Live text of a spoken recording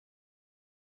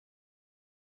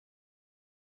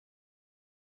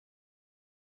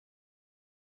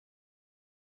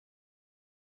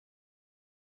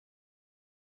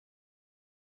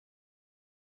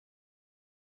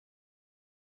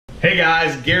Hey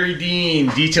guys, Garry Dean,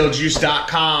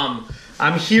 DetailJuice.com.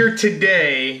 I'm here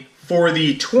today for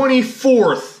the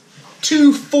 24th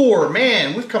 2-4.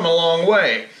 Man, we've come a long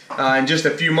way in just a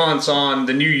few months on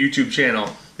the new YouTube channel.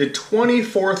 The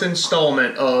 24th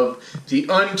installment of the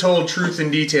Untold Truth in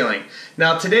Detailing.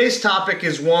 Now today's topic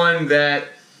is one that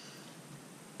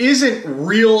isn't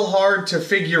real hard to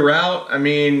figure out.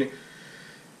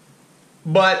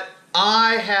 But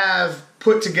I have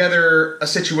put together a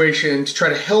situation to try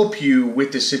to help you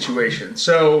with this situation.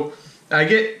 So I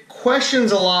get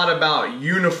questions a lot about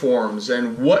uniforms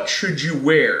and what should you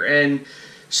wear. And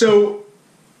so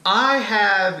I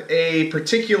have a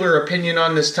particular opinion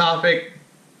on this topic,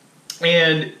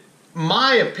 and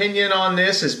my opinion on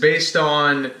this is based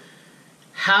on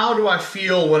how do I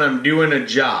feel when I'm doing a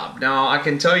job. Now I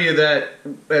can tell you that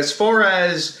as far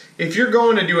as if you're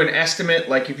going to do an estimate,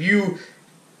 like if you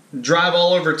drive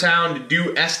all over town to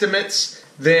do estimates,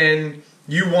 then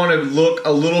you want to look a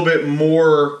little bit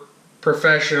more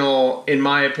professional, in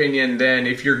my opinion, than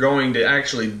if you're going to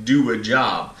actually do a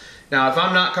job. Now, if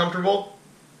I'm not comfortable,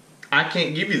 I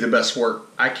can't give you the best work.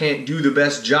 I can't do the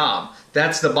best job.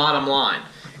 That's the bottom line.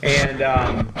 And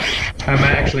I'm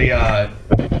actually,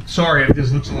 sorry if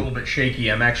this looks a little bit shaky.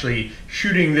 I'm actually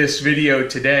shooting this video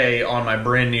today on my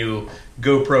brand new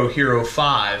GoPro Hero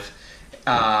 5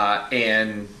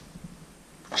 and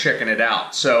checking it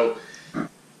out. So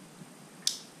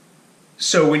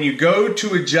when you go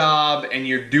to a job and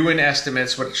you're doing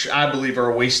estimates, which I believe are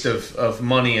a waste of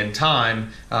money and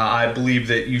time, I believe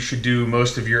that you should do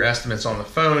most of your estimates on the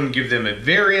phone, give them a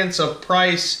variance of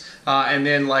price, and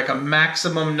then like a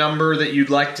maximum number that you'd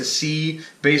like to see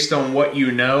based on what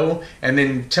you know, and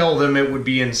then tell them it would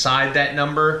be inside that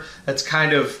number. That's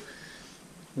kind of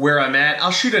where I'm at.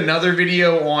 I'll shoot another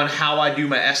video on how I do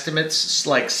my estimates,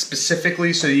 like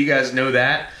specifically, so you guys know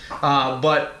that.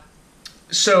 But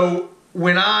so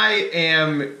when I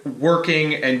am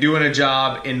working and doing a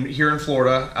job here in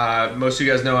Florida, most of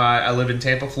you guys know I live in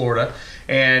Tampa, Florida,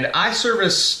 and I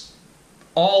service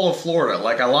all of Florida.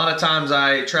 Like a lot of times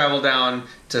I travel down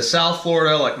to South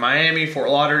Florida, like Miami, Fort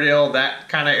Lauderdale, that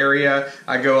kind of area.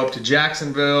 I go up to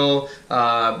Jacksonville,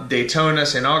 Daytona,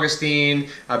 St. Augustine.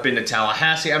 I've been to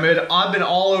Tallahassee. I've been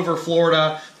all over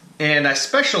Florida, and I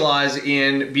specialize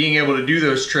in being able to do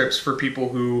those trips for people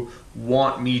who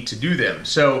want me to do them.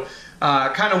 So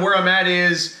kind of where I'm at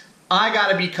is I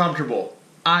gotta be comfortable.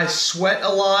 I sweat a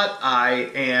lot.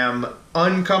 I am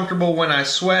uncomfortable when I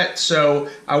sweat, so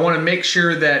I want to make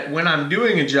sure that when I'm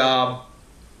doing a job,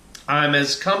 I'm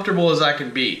as comfortable as I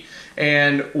can be.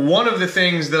 And one of the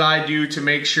things that I do to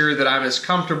make sure that I'm as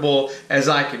comfortable as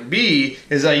I can be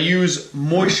is I use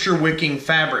moisture wicking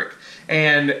fabric.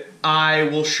 And I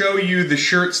will show you the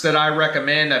shirts that I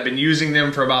recommend. I've been using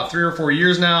them for about 3 or 4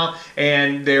 years now,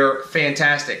 and they're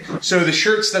fantastic. So the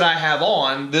shirts that I have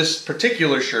on, this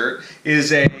particular shirt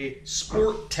is a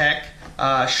Sport Tech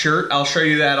shirt. I'll show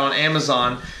you that on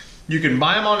Amazon. You can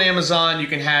buy them on Amazon. You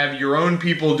can have your own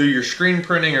people do your screen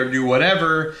printing or do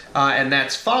whatever, and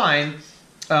that's fine.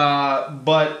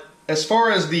 But as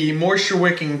far as the moisture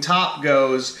wicking top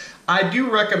goes, I do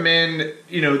recommend,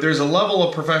 there's a level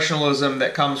of professionalism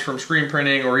that comes from screen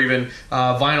printing or even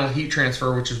vinyl heat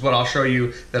transfer, which is what I'll show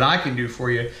you that I can do for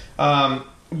you.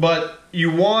 But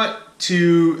you want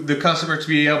the customer to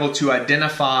be able to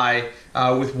identify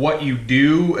with what you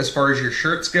do as far as your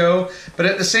shirts go. But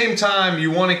at the same time,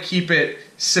 you want to keep it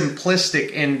simplistic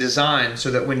in design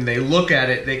so that when they look at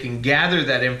it, they can gather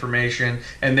that information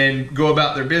and then go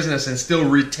about their business and still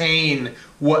retain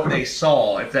what they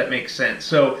saw, if that makes sense.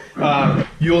 So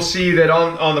you'll see that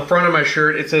on the front of my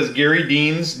shirt, it says Garry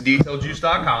Dean's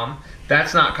DetailJuice.com.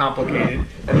 That's not complicated.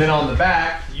 And then on the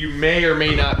back, you may or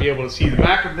may not be able to see the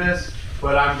back of this,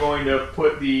 but I'm going to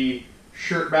put the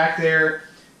shirt back there.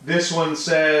 This one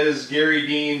says Garry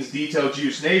Dean's Detail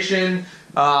Juice Nation.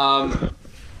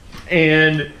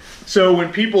 And so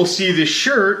when people see this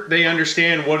shirt, they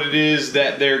understand what it is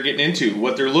that they're getting into,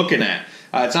 what they're looking at.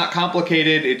 It's not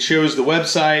complicated. It shows the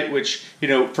website, which,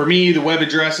 for me, the web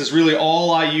address is really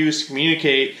all I use to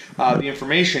communicate the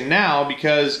information now,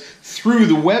 because through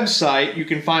the website, you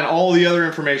can find all the other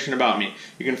information about me.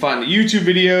 You can find the YouTube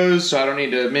videos, so I don't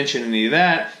need to mention any of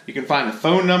that. You can find the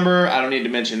phone number. I don't need to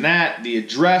mention that. The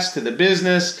address to the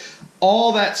business.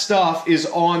 All that stuff is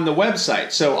on the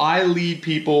website. So I lead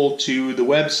people to the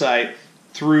website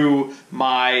through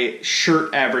my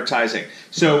shirt advertising.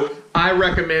 So I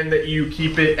recommend that you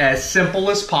keep it as simple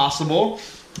as possible.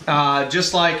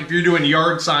 Just like if you're doing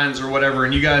yard signs or whatever,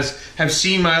 and you guys have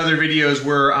seen my other videos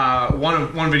where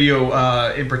one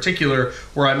video in particular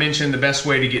where I mentioned the best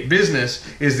way to get business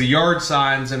is the yard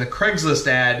signs and the Craigslist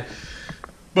ad.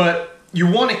 But you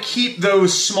want to keep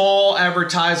those small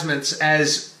advertisements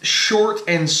as short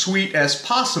and sweet as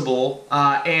possible,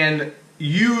 and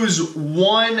use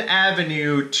one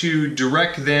avenue to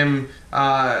direct them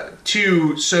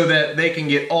to, so that they can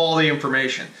get all the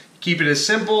information. Keep it as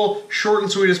simple, short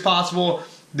and sweet as possible.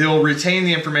 They'll retain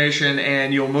the information,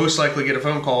 and you'll most likely get a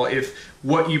phone call if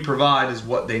what you provide is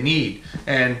what they need.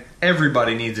 And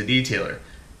everybody needs a detailer.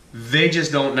 They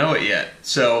just don't know it yet.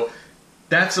 So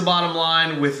that's the bottom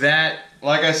line with that.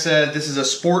 Like I said, this is a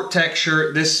Sport Tech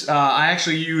shirt. This I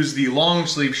actually use the long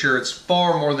sleeve shirts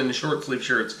far more than the short sleeve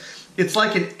shirts. It's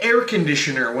like an air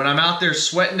conditioner when I'm out there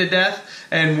sweating to death,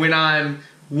 and when I'm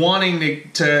wanting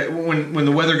when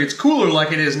the weather gets cooler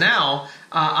like it is now,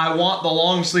 I want the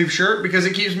long sleeve shirt because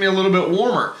it keeps me a little bit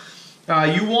warmer.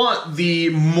 You want the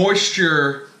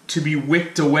moisture to be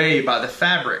wicked away by the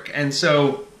fabric, and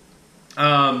so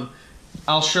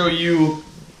I'll show you.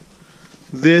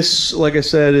 This, like I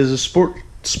said, is a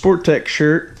Sport Tech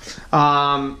shirt,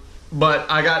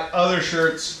 but I got other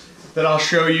shirts that I'll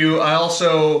show you. I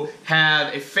also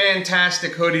have a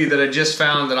fantastic hoodie that I just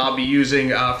found that I'll be using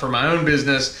for my own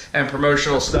business and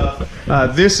promotional stuff.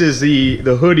 This is the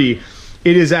hoodie.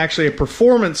 It is actually a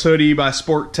performance hoodie by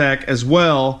Sport Tech as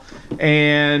well,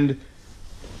 and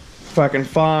if I can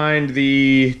find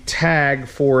the tag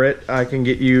for it, I can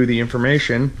get you the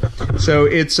information. So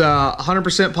it's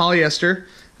 100% polyester,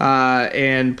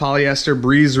 and polyester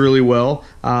breathes really well.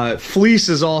 Fleece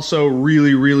is also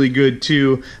really, really good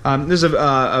too. There's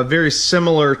a very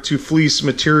similar to fleece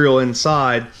material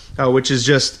inside, which is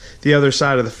just the other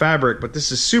side of the fabric, but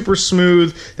this is super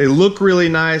smooth. They look really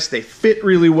nice. They fit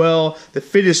really well. The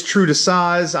fit is true to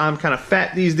size. I'm kind of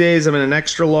fat these days. I'm in an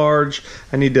extra large.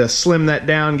 I need to slim that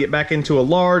down, get back into a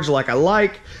large like I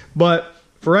like, but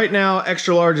for right now,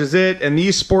 extra large is it. And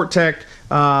these Sport Tech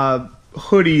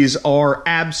hoodies are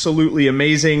absolutely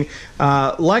amazing.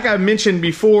 Like I mentioned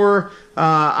before,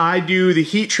 I do the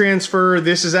heat transfer.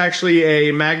 This is actually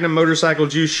a Magnum Motorcycle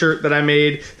Juice shirt that I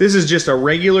made. This is just a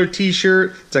regular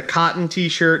t-shirt. It's a cotton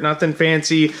t-shirt, nothing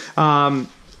fancy.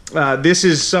 This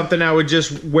is something I would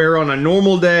just wear on a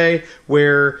normal day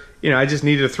where, you know, I just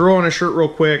needed to throw on a shirt real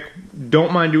quick.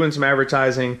 Don't mind doing some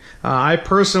advertising. I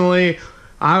personally,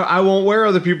 I won't wear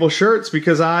other people's shirts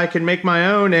because I can make my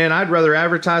own, and I'd rather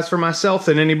advertise for myself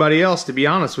than anybody else, to be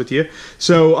honest with you.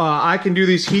 So I can do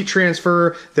these heat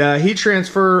transfer. The heat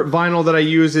transfer vinyl that I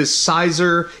use is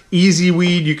Sizer Easy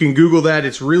Weed. You can Google that.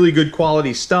 It's really good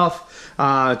quality stuff.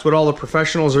 It's what all the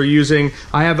professionals are using.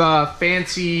 I have a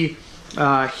fancy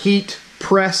heat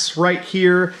press right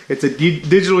here. It's a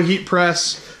digital heat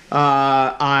press.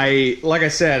 Like I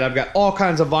said, I've got all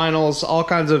kinds of vinyls, all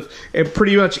kinds of,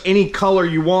 pretty much any color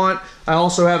you want. I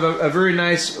also have a very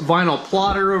nice vinyl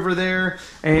plotter over there,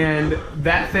 and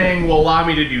that thing will allow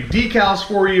me to do decals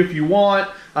for you if you want.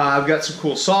 I've got some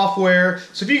cool software.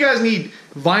 So if you guys need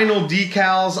vinyl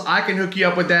decals, I can hook you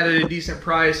up with that at a decent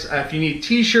price. If you need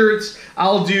t-shirts,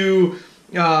 I'll do,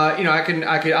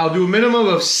 I'll do a minimum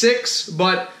of 6,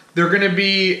 but they're going to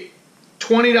be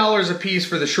 $20 a piece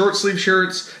for the short sleeve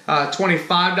shirts,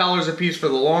 $25 a piece for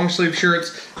the long sleeve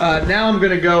shirts. Now I'm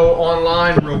going to go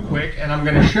online real quick, and I'm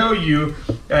going to show you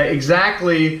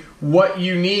exactly what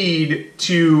you need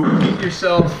to get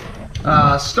yourself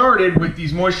started with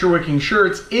these moisture wicking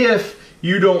shirts if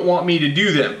you don't want me to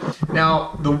do them.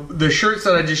 Now the shirts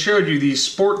that I just showed you, these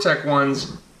Sport Tech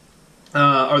ones,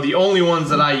 are the only ones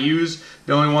that I use,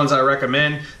 the only ones I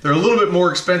recommend. They're a little bit more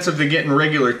expensive than getting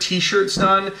regular t-shirts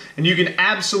done, and you can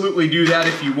absolutely do that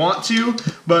if you want to,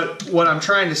 but what I'm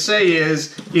trying to say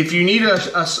is if you need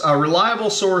a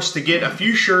reliable source to get a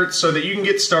few shirts so that you can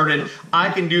get started, I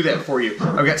can do that for you.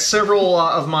 I've got several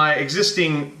of my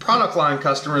existing product line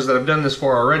customers that I've done this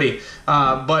for already,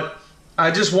 but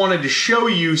I just wanted to show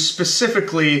you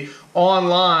specifically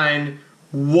online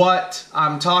what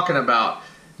I'm talking about.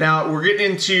 Now, we're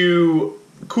getting into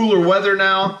cooler weather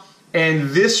now, and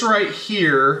this right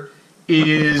here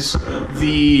is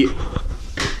the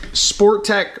Sport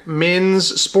Tech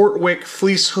Men's Sport Wick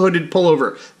Fleece Hooded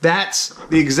Pullover. That's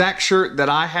the exact shirt that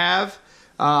I have.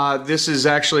 This is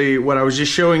actually what I was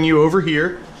just showing you over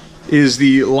here, is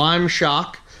the Lime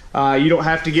Shock. You don't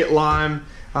have to get lime.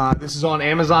 This is on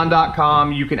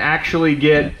Amazon.com. You can actually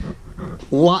get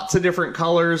lots of different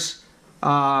colors.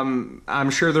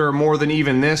 I'm sure there are more than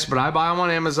even this, but I buy them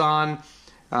on Amazon.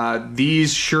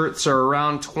 These shirts are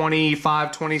around $25,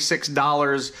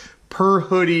 $26 per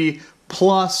hoodie,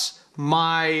 plus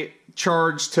my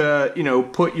charge to, you know,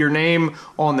 put your name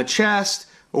on the chest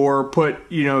or put,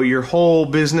 you know, your whole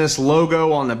business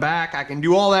logo on the back. I can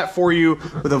do all that for you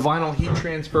with a vinyl heat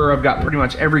transfer. I've got pretty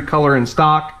much every color in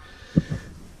stock.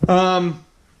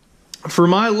 for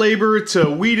my labor to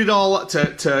weed it all,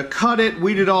 to cut it,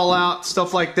 weed it all out,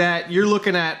 stuff like that, you're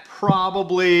looking at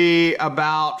probably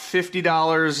about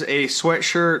 $50 a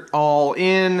sweatshirt all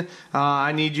in.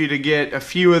 I need you to get a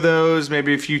few of those,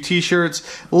 maybe a few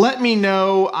t-shirts. Let me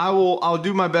know. I'll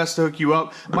do my best to hook you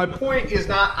up. My point is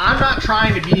I'm not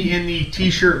trying to be in the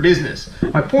t-shirt business.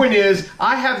 My point is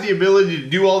I have the ability to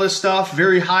do all this stuff,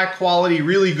 very high quality,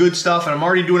 really good stuff, and I'm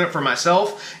already doing it for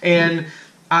myself, and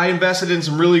I invested in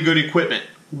some really good equipment.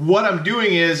 What I'm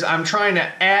doing is I'm trying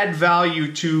to add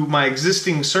value to my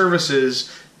existing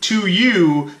services to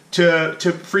you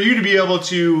for you to be able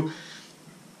to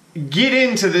get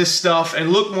into this stuff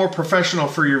and look more professional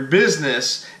for your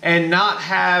business and not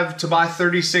have to buy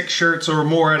 36 shirts or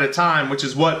more at a time, which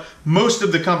is what most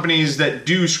of the companies that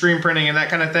do screen printing and that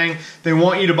kind of thing, they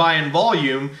want you to buy in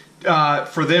volume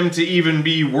for them to even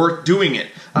be worth doing it.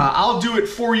 I'll do it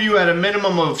for you at a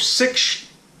minimum of six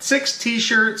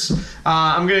t-shirts.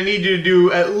 I'm gonna need you to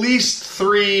do at least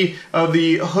 3 of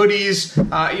the hoodies.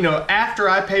 You know, after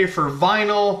I pay for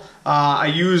vinyl, I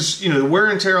use, the wear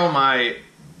and tear on my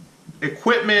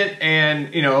equipment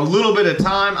and, a little bit of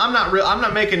time. I'm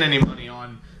not making any money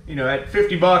on, at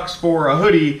 50 bucks for a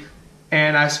hoodie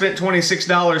and I spent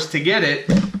 $26 to get it.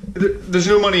 There's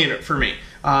no money in it for me.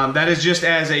 That is just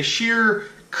as a sheer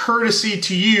courtesy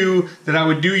to you that I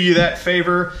would do you that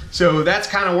favor. So that's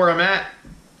kind of where I'm at.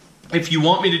 If you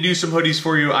want me to do some hoodies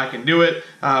for you, I can do it.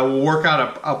 We'll work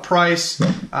out a price.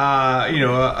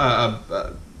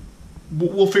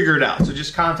 We'll figure it out. So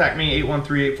just contact me,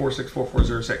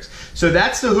 813-846-4406. So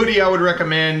that's the hoodie I would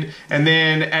recommend. And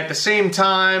then at the same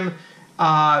time,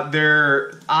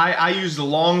 I use the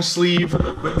long sleeve,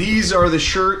 but these are the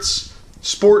shirts,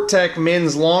 Sport Tech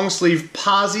men's long sleeve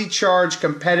Posi Charge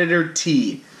Competitor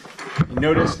Tee. You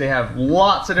notice they have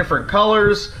lots of different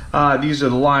colors. These are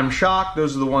the Lime Shock.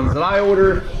 Those are the ones that I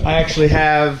ordered. I actually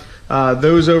have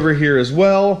those over here as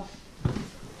well.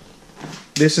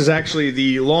 This is actually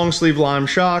the long sleeve Lime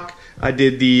Shock. I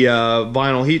did the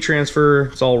vinyl heat transfer.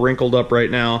 It's all wrinkled up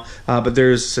right now, but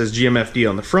says GMFD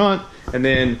on the front. And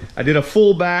then I did a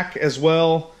full back as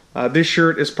well. This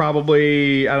shirt is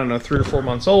probably, I don't know, 3 or 4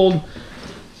 months old.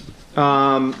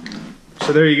 So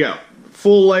there you go.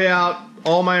 Full layout.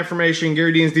 All my information,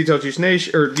 Garry Dean's Detail Juice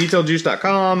Nation, or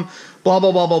DetailJuice.com, blah,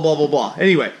 blah, blah, blah, blah, blah, blah.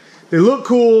 Anyway, they look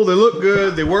cool, they look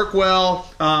good, they work well.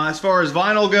 As far as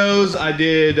vinyl goes, I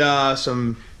did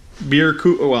some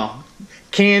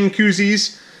can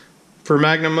koozies for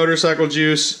Magnum Motorcycle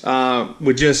Juice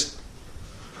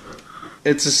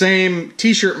it's the same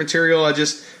t-shirt material, I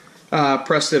just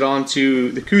pressed it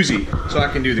onto the koozie. So I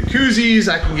can do the koozies,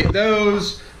 I can get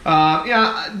those.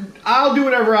 Yeah, I'll do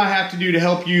whatever I have to do to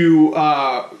help you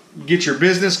get your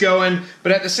business going.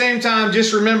 But at the same time,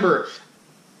 just remember,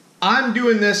 I'm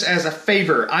doing this as a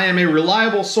favor. I am a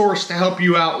reliable source to help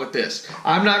you out with this.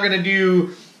 I'm not going to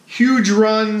do huge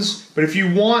runs, but if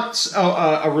you want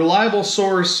a reliable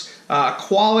source, a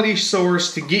quality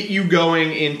source to get you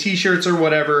going in t-shirts or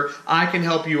whatever, I can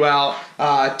help you out.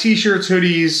 T-shirts,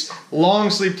 hoodies, long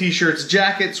sleeve t-shirts,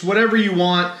 jackets, whatever you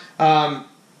want.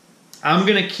 I'm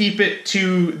going to keep it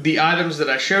to the items that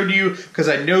I showed you because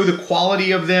I know the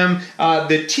quality of them.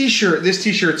 The t-shirt, this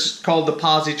t-shirt's called the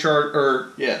Posi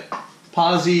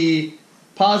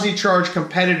Charge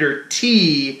Competitor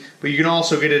Tee, but you can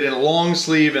also get it in a long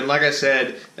sleeve. And like I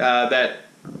said, that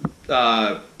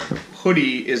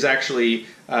hoodie is actually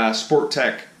Sport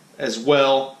Tech as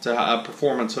well. It's a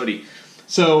performance hoodie.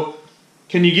 So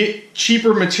can you get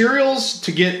cheaper materials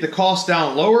to get the cost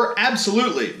down lower?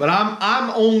 Absolutely, but I'm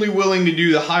only willing to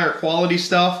do the higher quality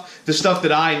stuff, the stuff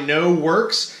that I know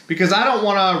works, because I don't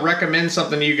want to recommend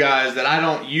something to you guys that I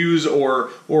don't use or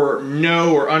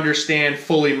know or understand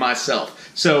fully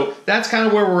myself. So that's kind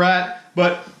of where we're at.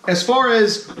 But as far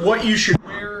as what you should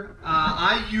wear,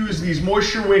 I use these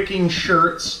moisture wicking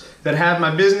shirts that have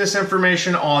my business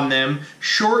information on them,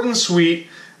 short and sweet.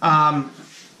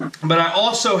 But I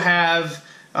also have,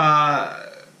 I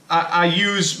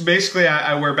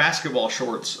wear basketball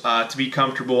shorts to be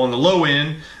comfortable on the low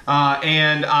end,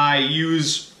 and I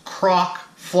use Croc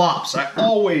flops. I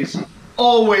always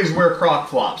wear Croc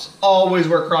flops. Always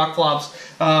wear Croc flops.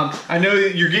 I know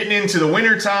that you're getting into the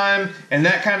winter time and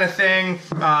that kind of thing.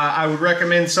 I would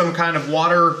recommend some kind of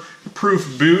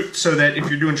waterproof boot so that if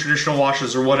you're doing traditional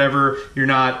washes or whatever, you're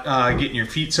not getting your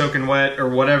feet soaking wet or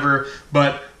whatever.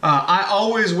 But I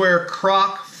always wear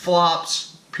Croc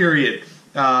flops, period.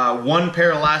 One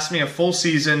pair lasts me a full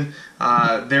season.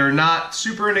 They're not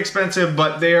super inexpensive,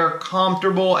 but they are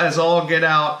comfortable as all get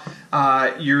out.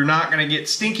 You're not going to get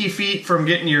stinky feet from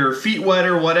getting your feet wet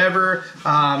or whatever.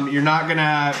 You're not going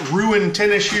to ruin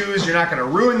tennis shoes. You're not going to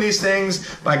ruin these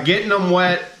things by getting them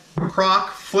wet.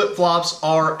 Croc flip-flops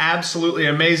are absolutely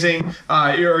amazing.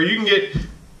 Or you can get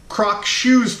Croc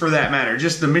shoes for that matter.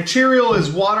 Just the material is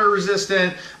water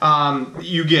resistant.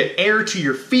 You get air to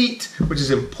your feet, which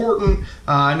is important.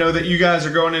 I know that you guys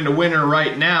are going into winter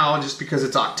right now just because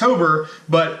it's October,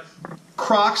 but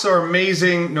Crocs are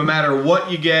amazing no matter what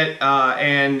you get.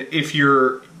 And if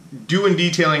you're doing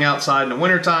detailing outside in the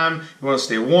wintertime, you want to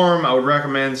stay warm, I would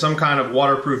recommend some kind of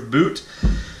waterproof boot.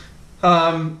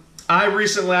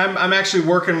 I'm actually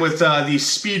working with these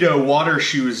Speedo water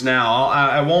shoes now.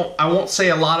 I won't say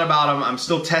a lot about them. I'm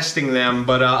still testing them,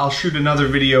 but I'll shoot another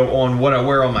video on what I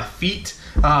wear on my feet.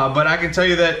 But I can tell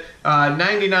you that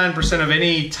 99% of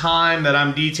any time that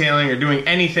I'm detailing or doing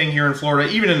anything here in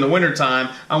Florida, even in the wintertime,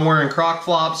 I'm wearing Croc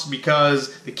flops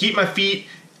because they keep my feet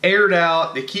aired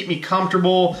out, they keep me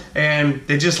comfortable, and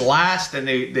they just last, and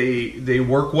they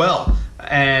work well.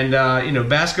 And you know,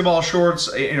 basketball shorts,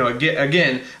 you know,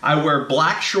 again, I wear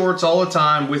black shorts all the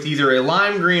time with either a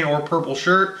lime green or purple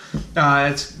shirt.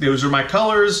 Those are my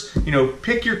colors. You know,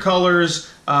 pick your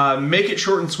colors, make it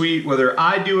short and sweet, whether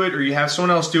I do it or you have someone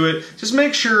else do it. Just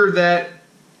make sure that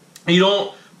you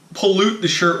don't pollute the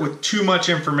shirt with too much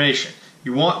information.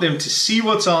 You want them to see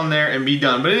what's on there and be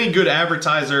done. But any good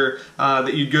advertiser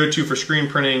that you go to for screen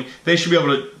printing, they should be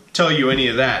able to tell you any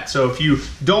of that. So if you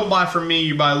don't buy from me,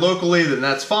 you buy locally, then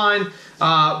that's fine.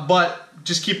 But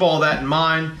just keep all that in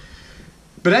mind.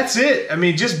 But that's it. I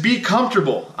mean, just be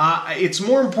comfortable. It's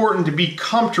more important to be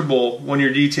comfortable when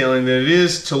you're detailing than it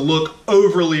is to look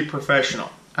overly professional.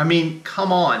 I mean,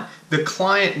 come on. The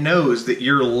client knows that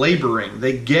you're laboring.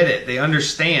 They get it. They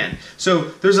understand. So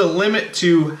there's a limit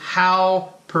to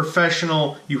how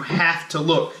professional you have to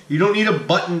look. You don't need a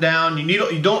button down.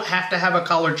 You don't have to have a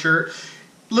collared shirt.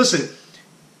 Listen,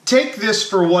 take this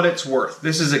for what it's worth.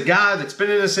 This is a guy that's been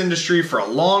in this industry for a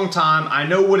long time. I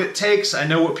know what it takes. I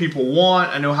know what people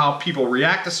want. I know how people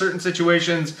react to certain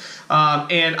situations.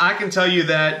 And I can tell you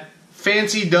that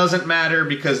fancy doesn't matter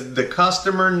because the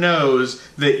customer knows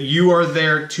that you are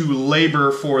there to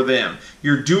labor for them.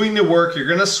 You're doing the work, you're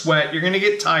gonna sweat, you're gonna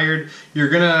get tired, you're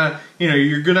gonna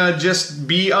just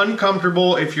be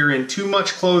uncomfortable if you're in too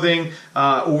much clothing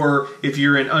or if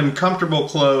you're in uncomfortable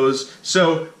clothes.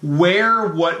 So wear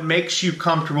what makes you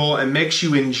comfortable and makes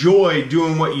you enjoy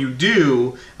doing what you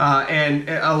do and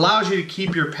it allows you to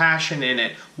keep your passion in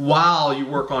it while you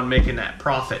work on making that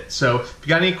profit. So if you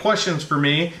got any questions for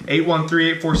me,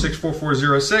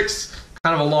 813-846-4406.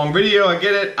 Kind of a long video, I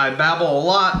get it, I babble a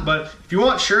lot, but if you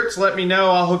want shirts, let me know,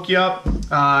 I'll hook you up.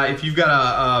 If you've got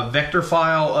a vector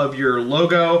file of your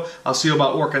logo, I'll see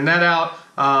about working that out.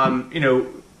 You know,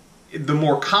 the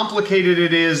more complicated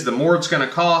it is, the more it's gonna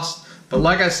cost, but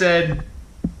like I said,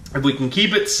 if we can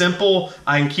keep it simple,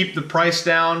 I can keep the price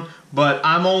down, but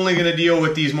I'm only gonna deal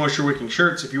with these moisture wicking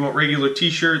shirts. If you want regular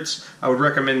t-shirts, I would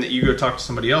recommend that you go talk to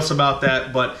somebody else about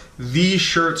that, but these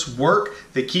shirts work,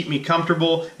 they keep me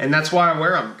comfortable, and that's why I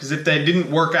wear them, because if they didn't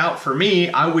work out for me,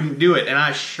 I wouldn't do it, and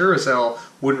I sure as hell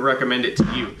wouldn't recommend it to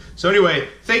you. So anyway,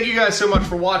 thank you guys so much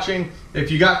for watching.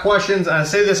 If you got questions, and I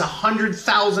say this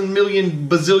 100,000 million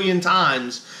bazillion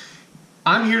times,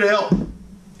 I'm here to help.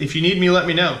 If you need me, let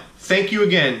me know. Thank you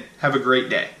again. Have a great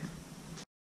day.